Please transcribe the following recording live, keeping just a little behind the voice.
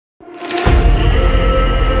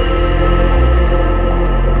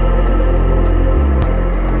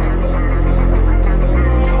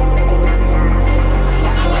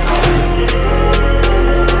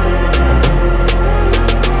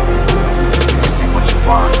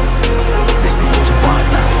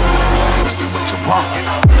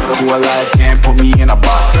alive, can't put me in a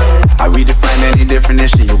box. I redefine any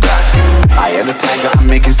definition you got. I am the tiger, I'm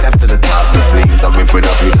making steps to the top. The flames, I whip it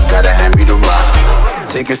up, you just gotta hand me the rock.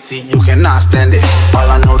 Take a seat, you cannot stand it. All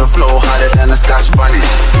I know, the flow harder than a Scotch bonnet.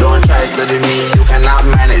 Don't try study me, you cannot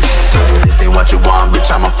manage. This ain't what you want,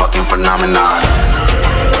 bitch, I'm a fucking phenomenon.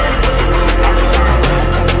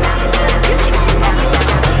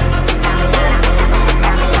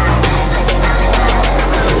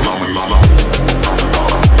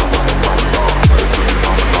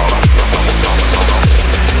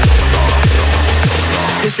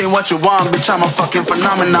 This ain't what you want, bitch, I'm a fucking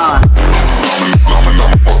phenomenon.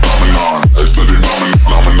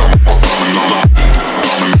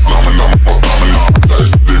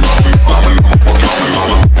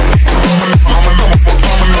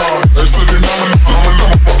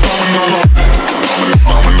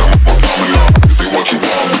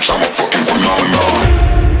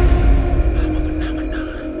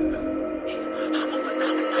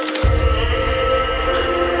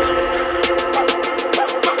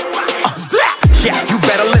 Yeah, you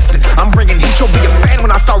better listen. I'm bringing heat, you'll be a fan when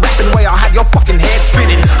I start rapping. Way I'll have your fucking head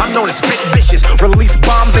spinning. I'm known as spit vicious, release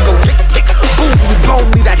bombs and go tick tick. Boom, you blown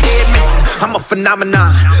me that head missing. I'm a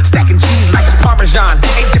phenomenon, stacking cheese like it's Parmesan.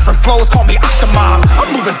 8 different flows, call me Octomom. I'm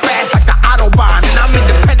moving fast like the Autobahn, and I'm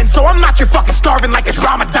independent, so I'm not your fucking starving like it's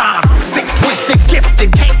Ramadan. Sick, twisted, gifted,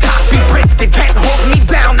 can't copy, printed, can't hold me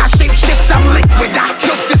down. I shape shift, I'm liquid. I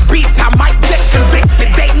killed this beat, I might get convicted.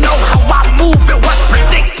 They know how I move, it was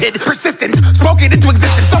predicted. Persistent, spoke it into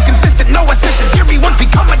existence, so consistent, no assistance. Hear me once,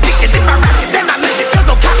 become addicted. If I rap it, then I live it. There's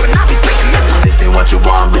no capping, I'll be speaking this. This ain't what you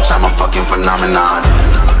want, bitch, I'm a fucking phenomenon.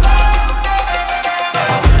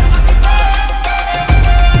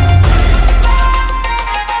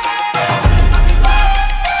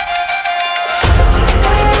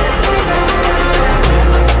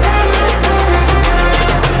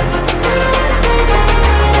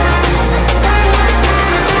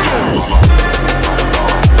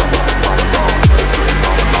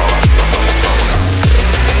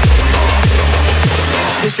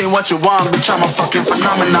 This ain't what you want, bitch, I'm a fucking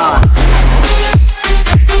phenomenon.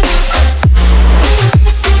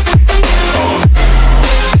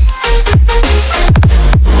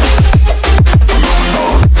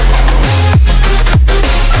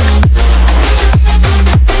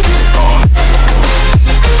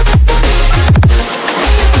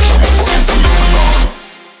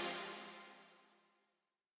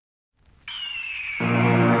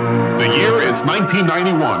 The year is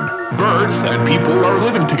 1991. Birds and people are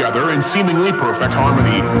living together in seemingly perfect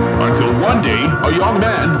harmony, until one day a young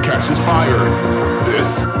man catches fire. This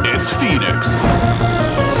is Phoenix.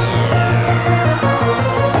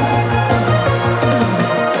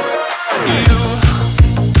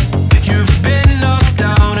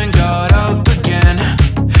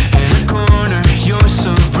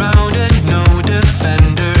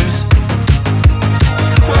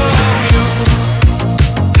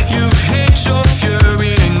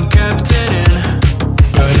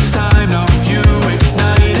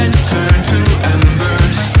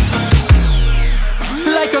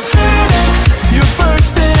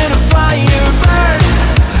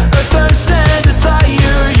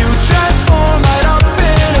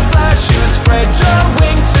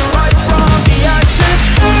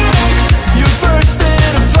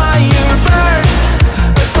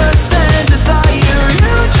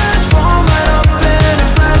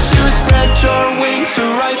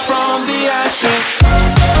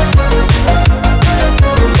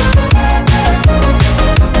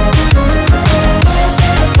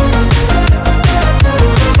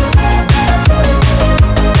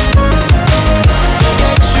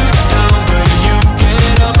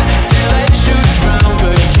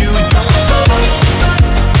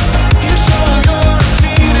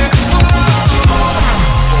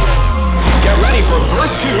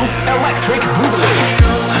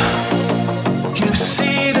 You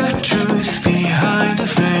see the truth behind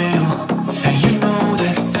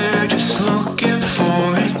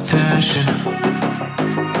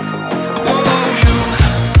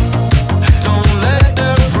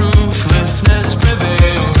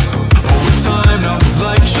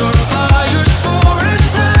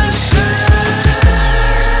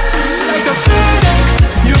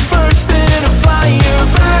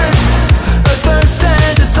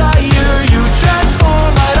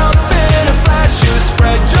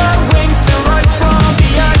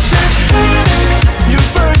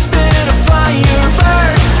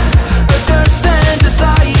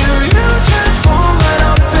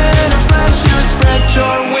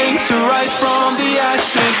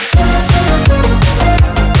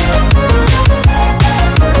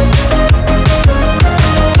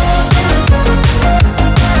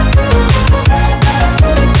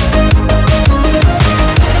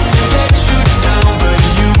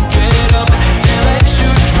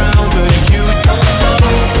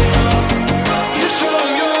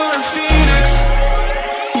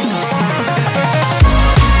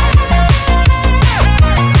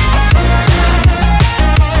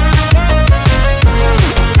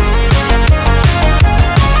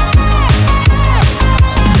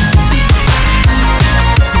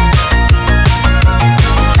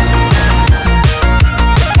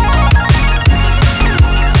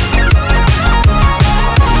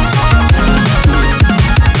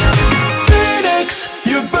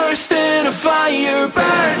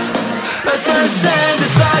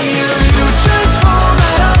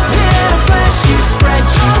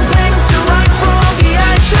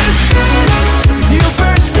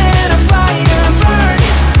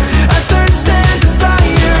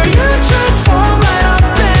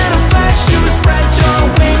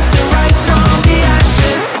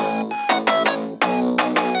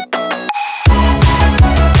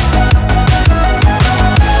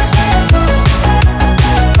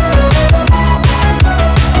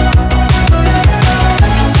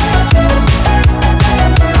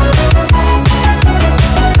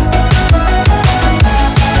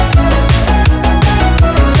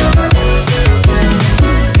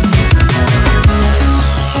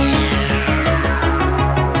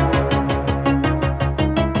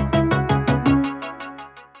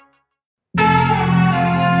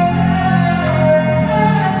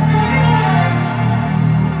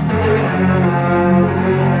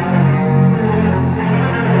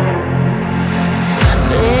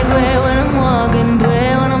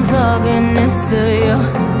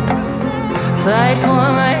fight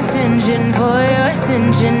for my attention, for your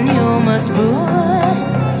ascension, you must prove.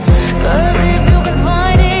 Cause if you can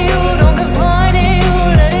find it, you don't confine it, you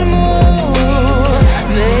let it move.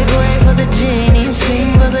 Make way for the genie, scream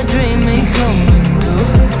for the dream, may come into.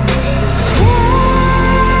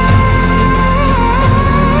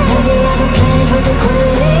 Have you ever played with a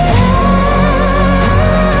queen?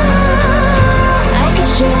 I can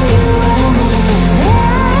show you what I mean.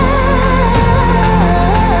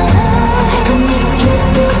 I can make you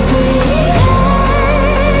feel free.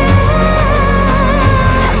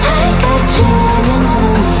 I got you in another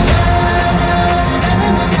league.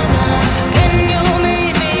 Can you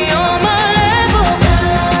meet me on my level?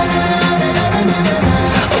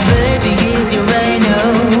 Oh baby, is your reign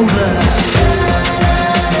over?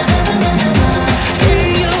 Can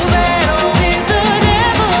you battle with the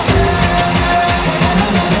devil?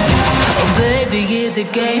 Oh baby, is the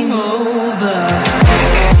game over?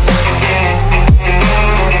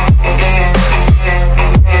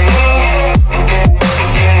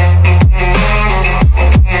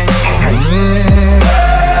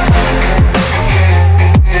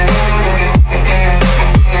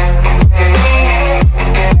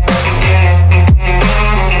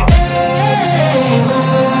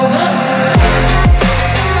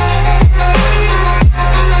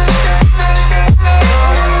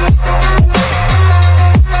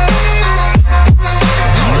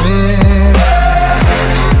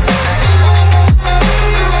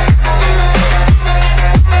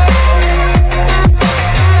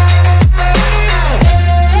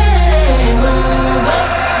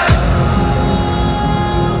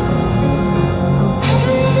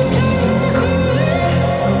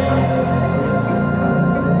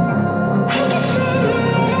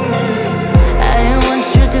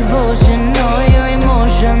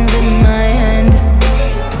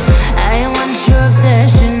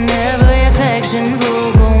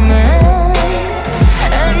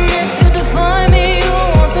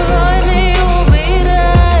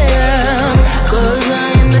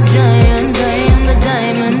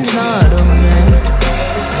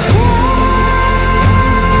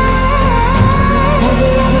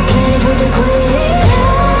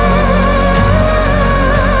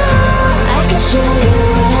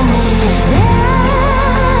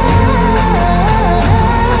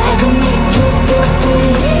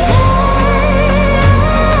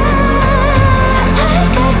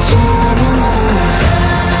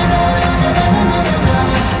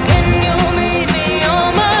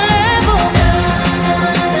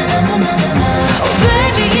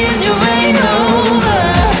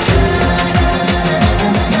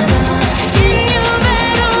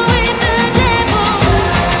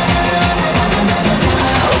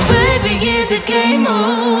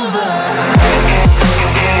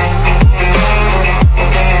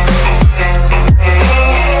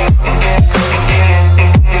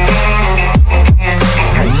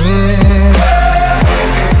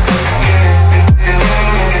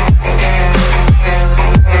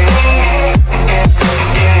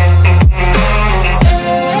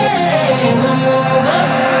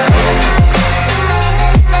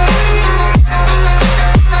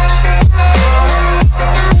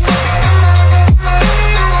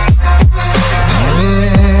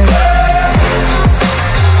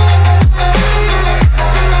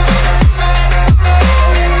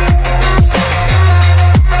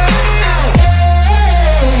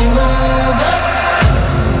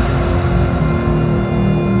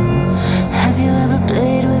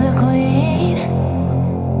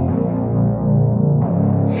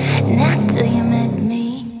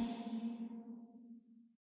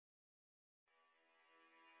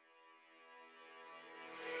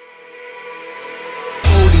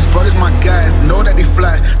 Brothers my guys, know that they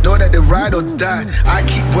fly, know that they ride or die. I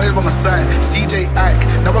keep boys by my side, CJ Ike,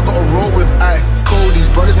 now I gotta roll with ice. Cold, these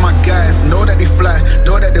brothers my guys, know that they fly,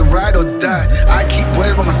 know that they ride or die. I keep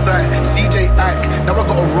boys by my side, CJ Ike, now I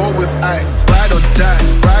gotta roll with ice. Ride or die,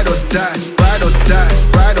 ride or die, ride or die,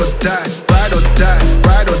 ride or die, ride or die,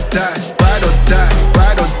 ride or die, ride or die,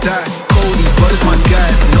 ride or die. Cold, these brothers my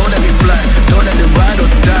guys, know that they fly, know that they ride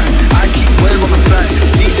or die. I keep boys by my side,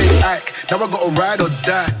 CJ Ike, now I gotta ride or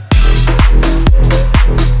die.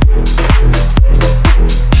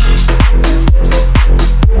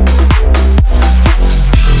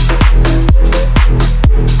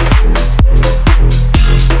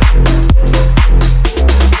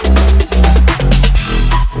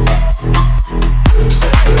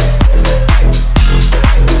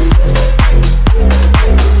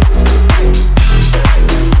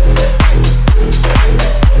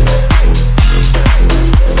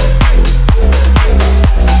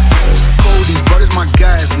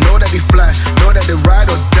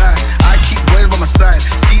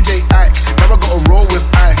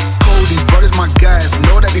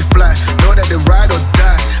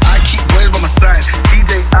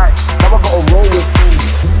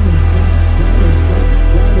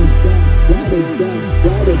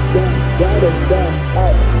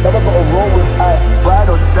 never gonna roll with ice. Ride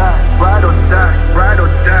or die, ride or die, ride or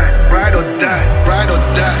die, ride or die, ride or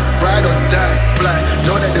die, ride or die. Fly,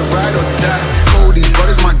 know that they ride or die. These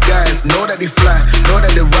brothers my guys, know that they fly, know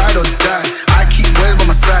that they ride or die. I keep waves by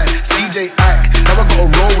my side, CJ Ike, never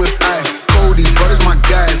gonna roll with ice. These brothers my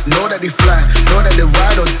guys, know that they fly, know that they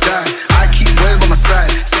ride or die. I keep waves by my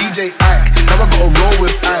side, CJ Ike, never gonna roll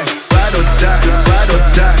with ice. Ride or die, ride or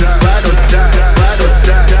die, ride or die, ride or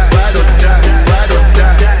die, ride or die, ride or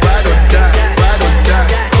die, ride or die, ride or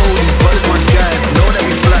die. These brothers my guys, know that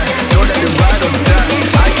they fly, know that they ride or die.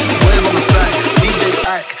 I keep waves by my side, CJ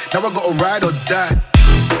Ike, never gonna ride or die.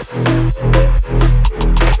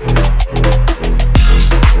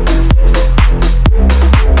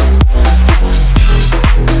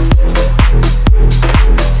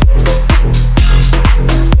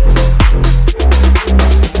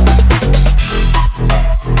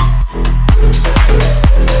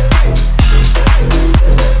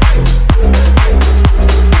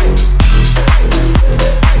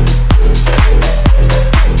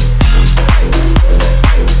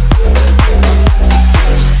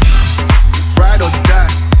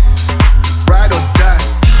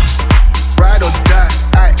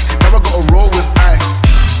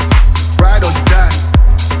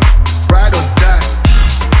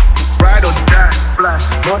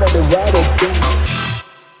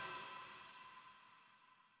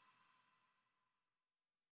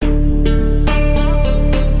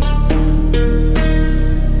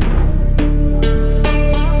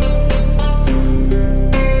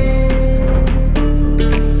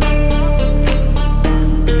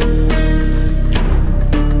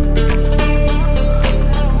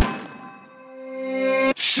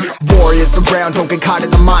 Around, don't get caught in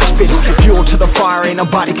the mosh pit. Fuel to the fire, ain't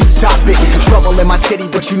nobody can stop it. Trouble in my city,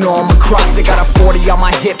 but you know I'm across it. Got a 40 on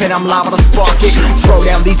my hip and I'm liable to spark it. Throw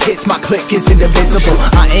down these hits, my click is indivisible.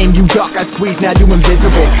 I aim, you duck, I squeeze, now you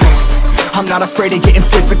invisible. I'm not afraid of getting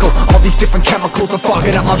physical. All these different chemicals are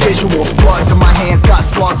fogging up my visuals. Bloods on my hands, got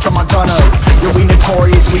slugs on my gunners. Yo, we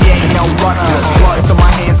notorious, we ain't no runners. Bloods on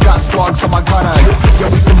my hands, got slugs on my gunners. Yo,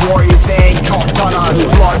 we some warriors, they ain't caught gunners.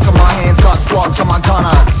 Bloods on my hands, got slugs on my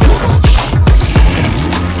gunners.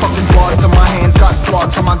 Fucking bloods on my hands, got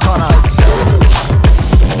slugs on my gunners.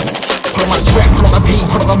 Put on my strap, put on the beat,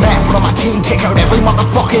 put on the map, put on my team. Take out every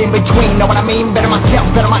motherfucker in between. Know what I mean? Better myself,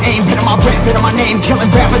 better my aim, better my rap, better my name. Killing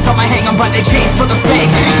rappers on my hang, I'm by their chains for the fame.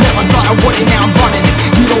 Never thought I would it, now I'm running this.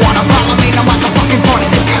 You don't wanna follow me, I'm out the fucking front of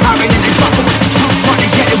this. I ran in the jungle with the truth, trying to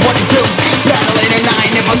get it what it does. Battling and I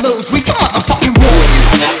ain't never lose, we some motherfucking warriors.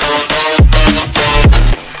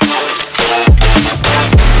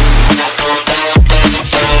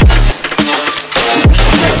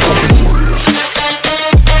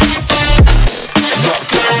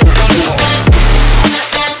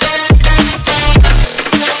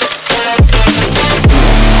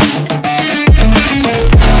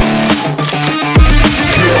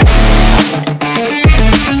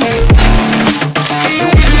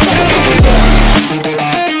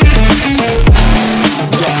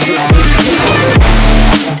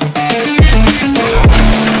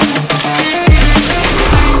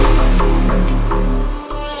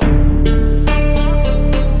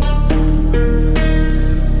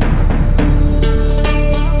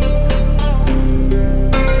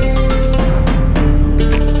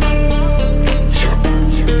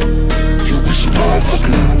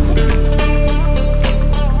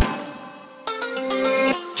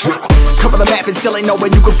 Still ain't know where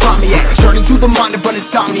you can find me at. Journey through the mind of an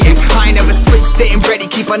insomniac. I ain't never sleep, staying ready,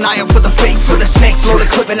 keep an eye out for the fakes. For the snakes, load a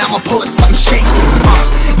clip and I'ma pull it, something shakes.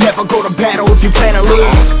 Never go to battle if you plan to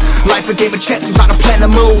lose. Life a game of chess, you gotta plan the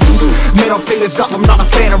moves. Middle fingers up, I'm not a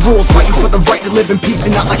fan of rules. Fighting for the right to live in peace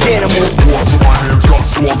and not like animals. Bloods in my hands, got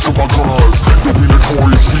slugs in my gunners. Yo, we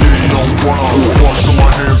notorious, we ain't no runners. Bloods in my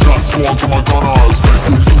hands, got slugs in my gunners.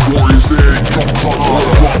 Yo, we some warriors, they ain't no gunners.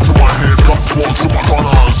 Bloods in my hands, got slugs in my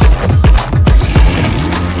gunners.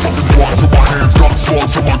 Bloods in my hands, got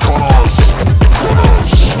slugs in my gunners. Put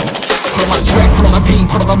on my strap, put on the beam,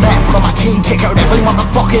 put on the map, put on my team. Take out every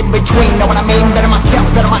motherfucker in between. Know what I mean? Better myself,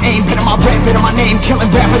 better my aim, better my rap, better my name. Killing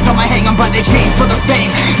rappers on my hang, I'm by their chains for the fame.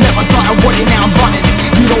 Never thought I would it, now I'm running this.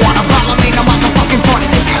 You don't wanna follow me, I'm out the fucking front of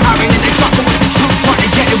this. I ran in the jungle with the truth, trying to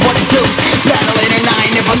get it what it does. Battling and I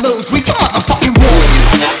ain't never lose, we some motherfucking warriors.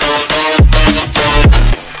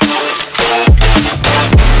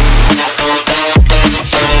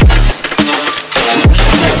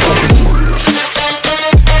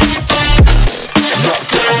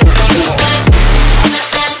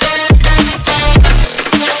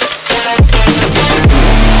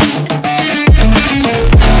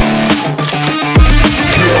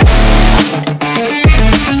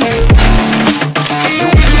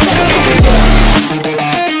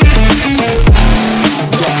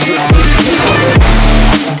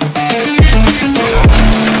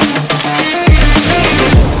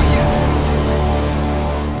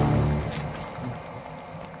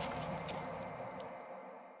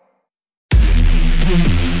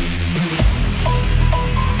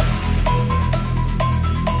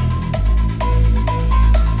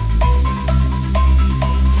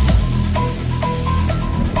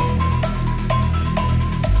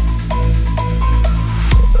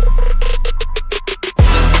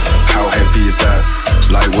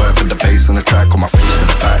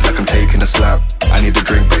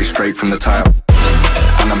 the tap.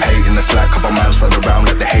 And I'm hating the slack, couple miles run around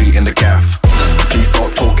like the hate in the gaff. Please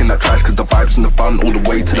stop talking that trash, cause the vibe's in the front all the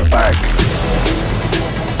way to the back.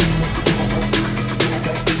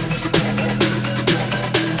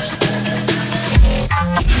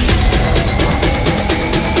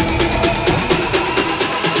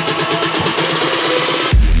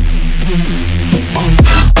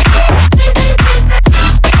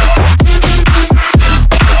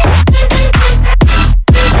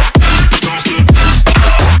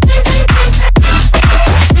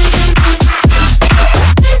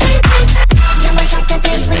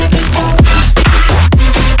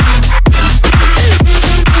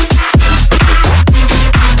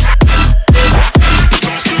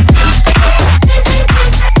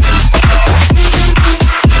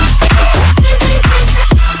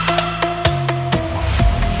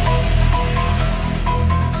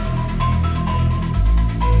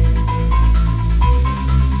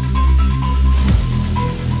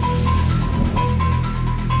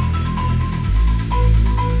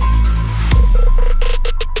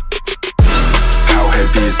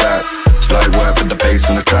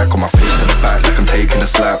 On the track, on my face to the back like I'm taking a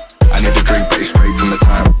slap. I need a drink but it's straight from the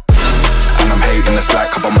tap. And I'm hating the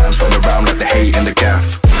slack, couple mans run around like the hate in the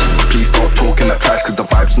gaff. Please stop talking that trash, cause the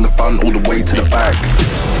vibe's in the front all the way to the back.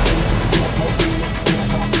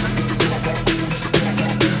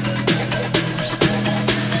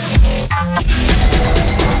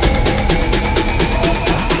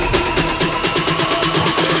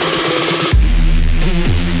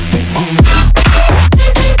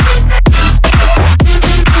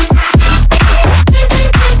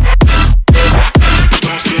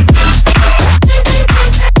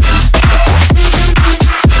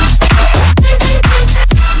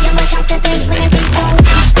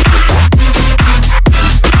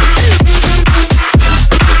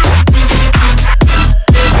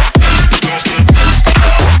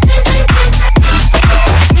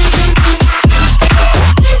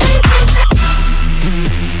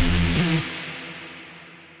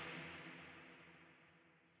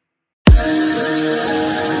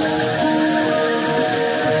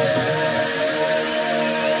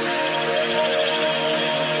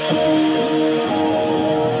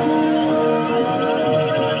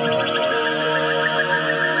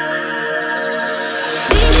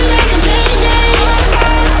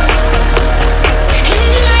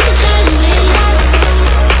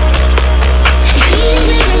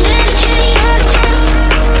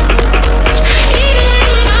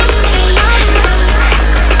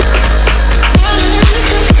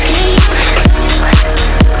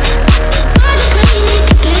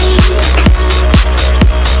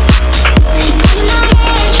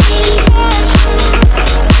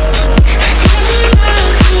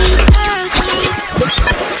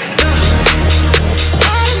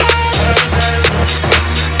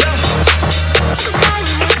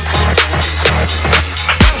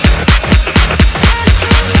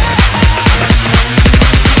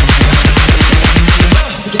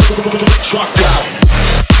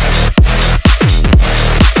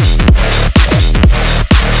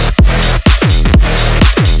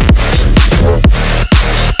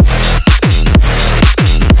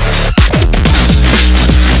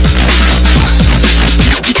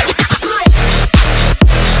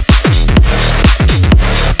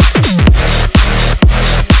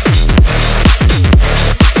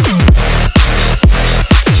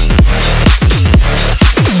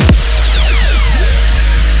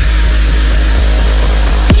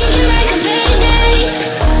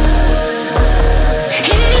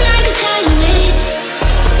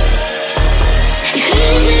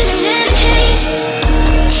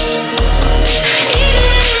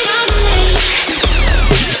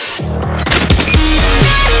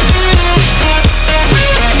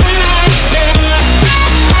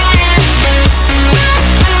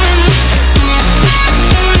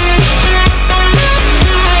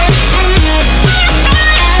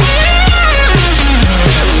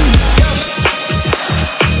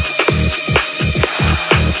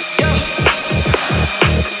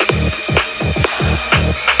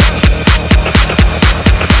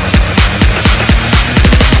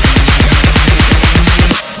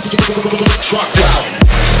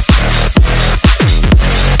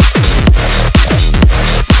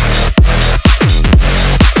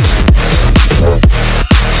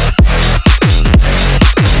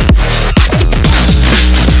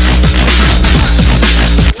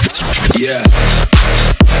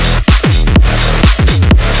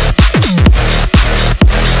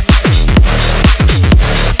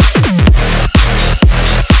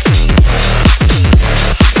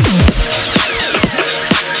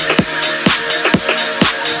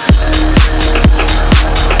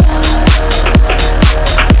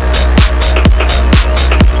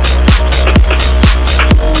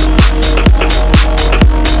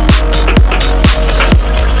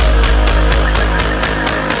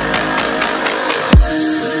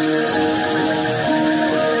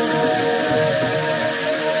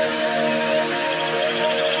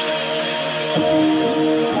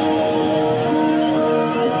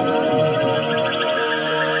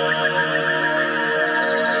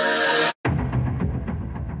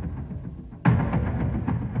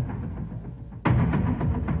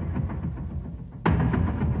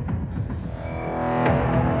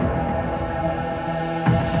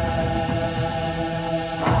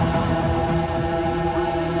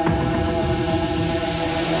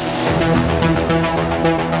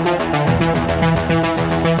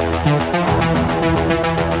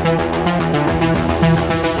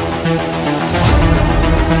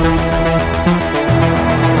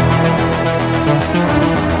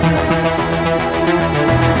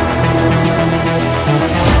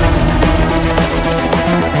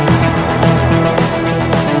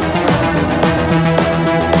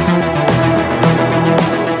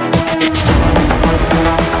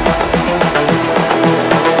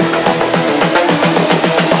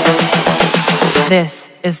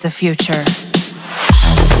 This is the future.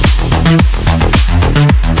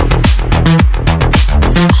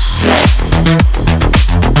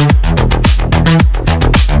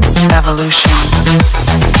 Evolution.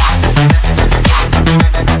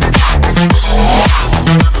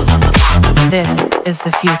 This is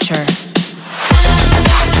the future.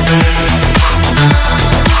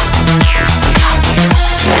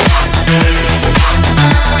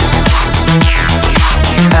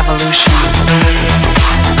 Evolution.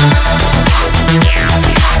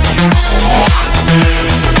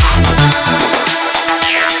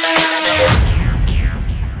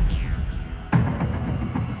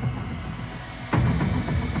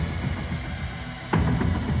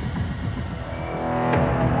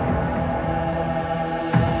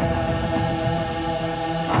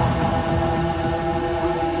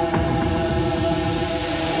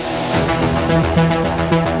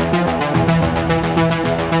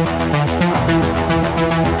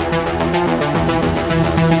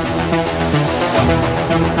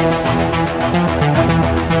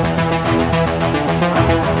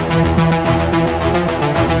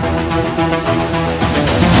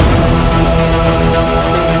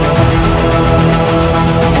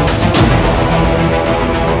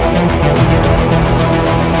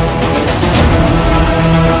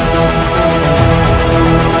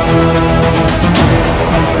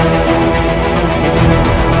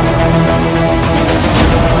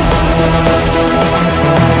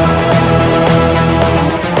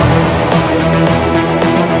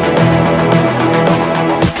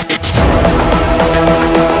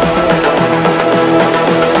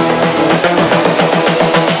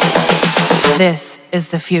 This is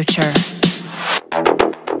the future.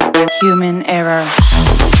 Human error.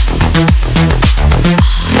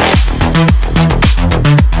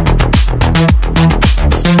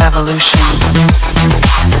 Evolution.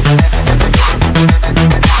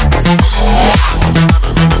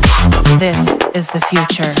 This is the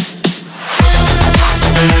future.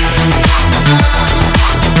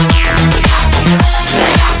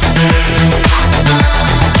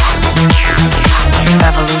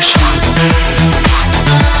 Evolution.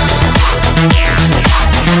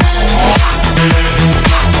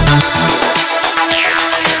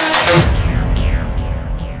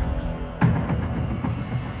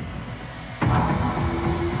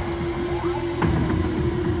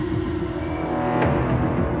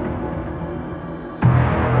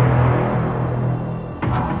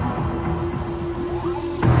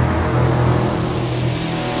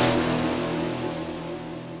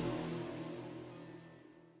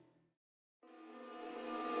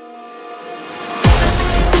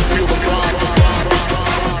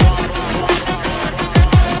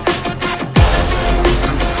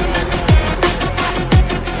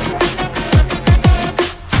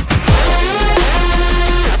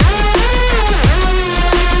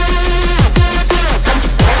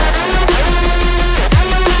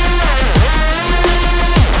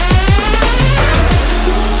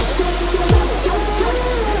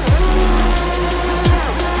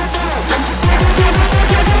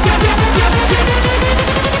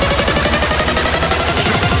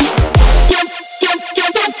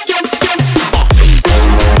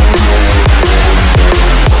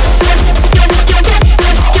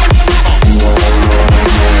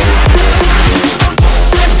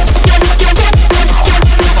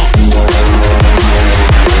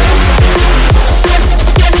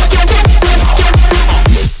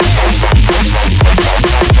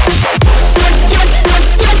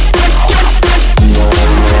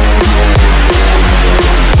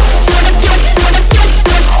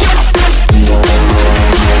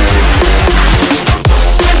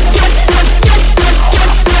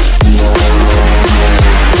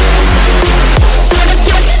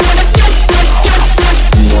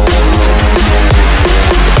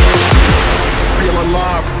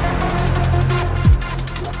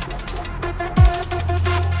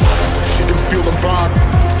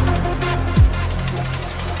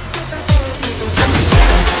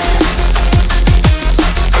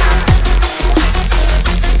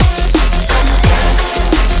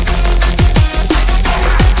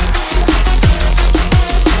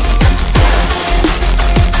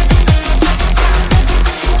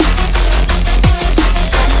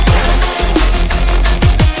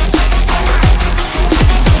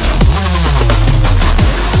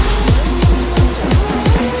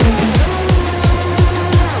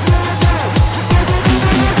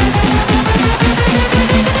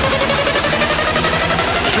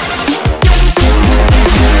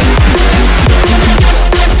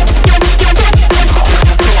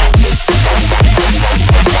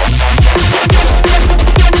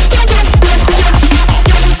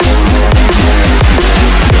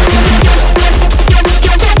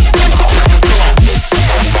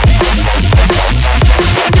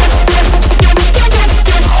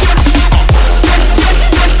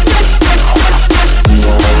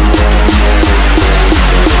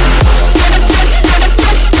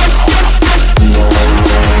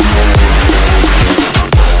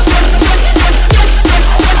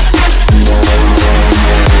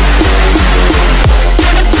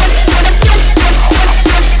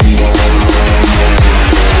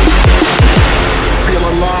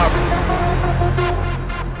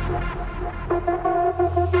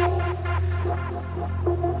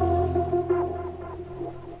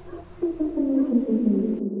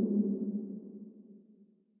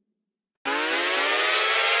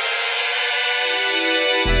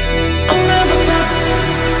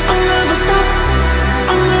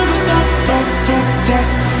 stop.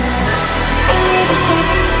 I'll never stop.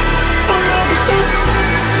 I'll never stop.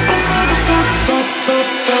 I'll never stop. Stop, stop,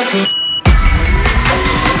 stop, stop.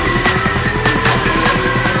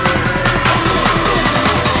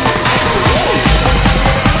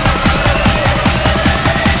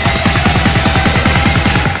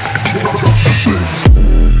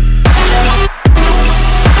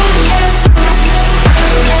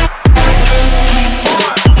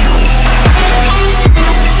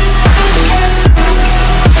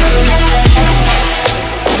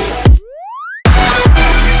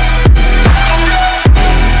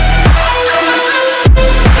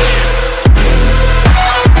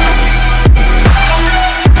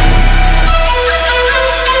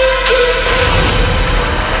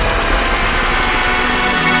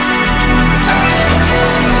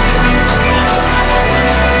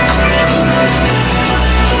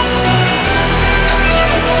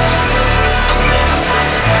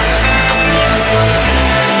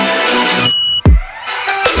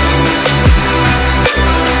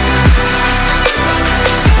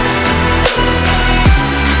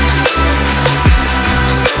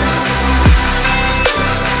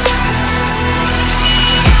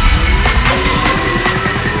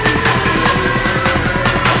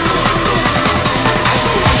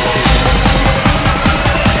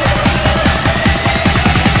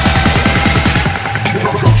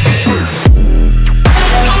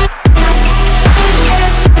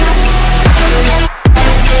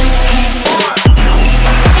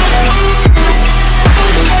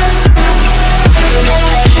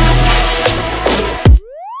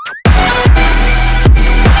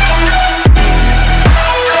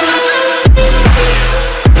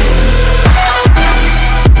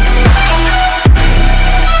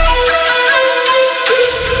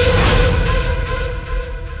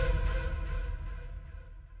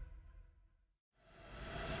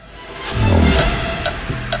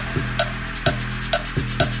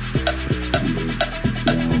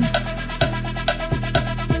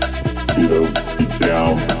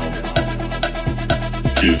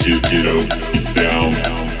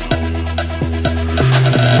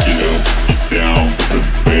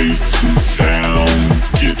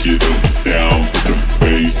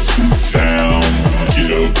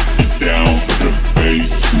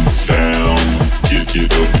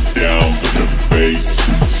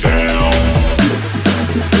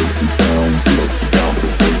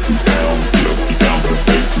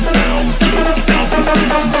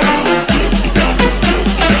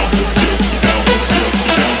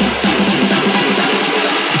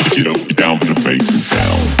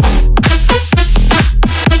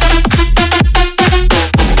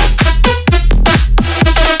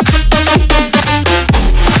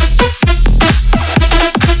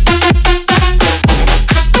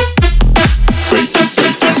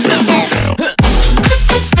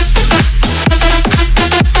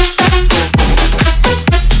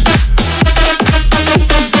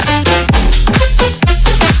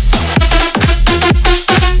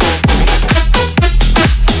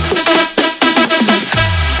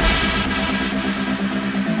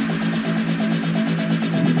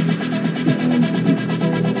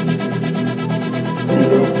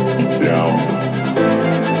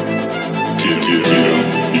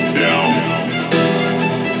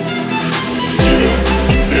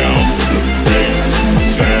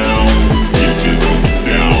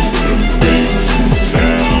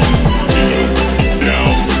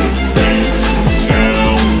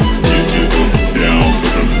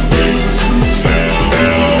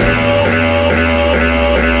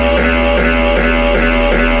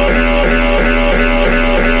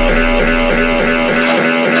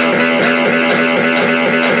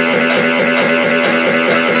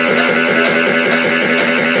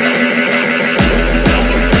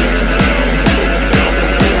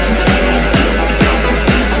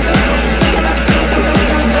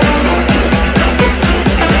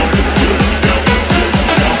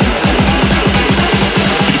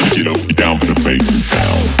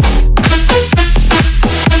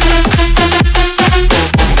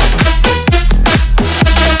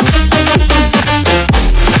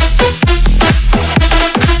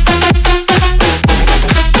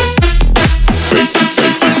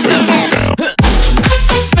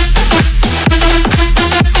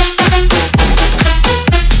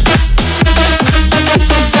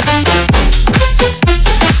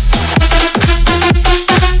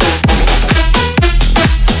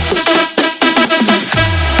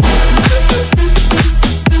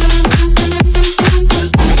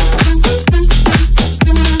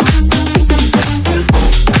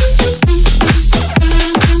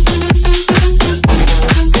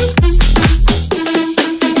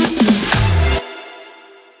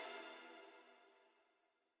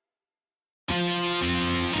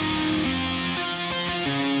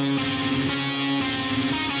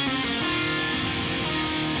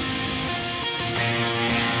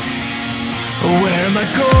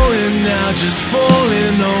 just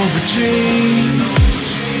falling over dreams.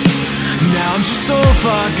 Now I'm just so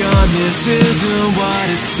far gone, this isn't what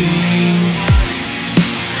it seems.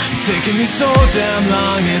 Taking me so damn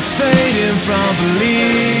long, it's fading from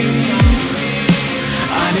belief.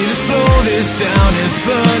 I need to slow this down, it's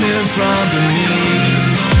burning from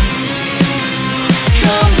beneath.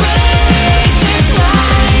 Come back.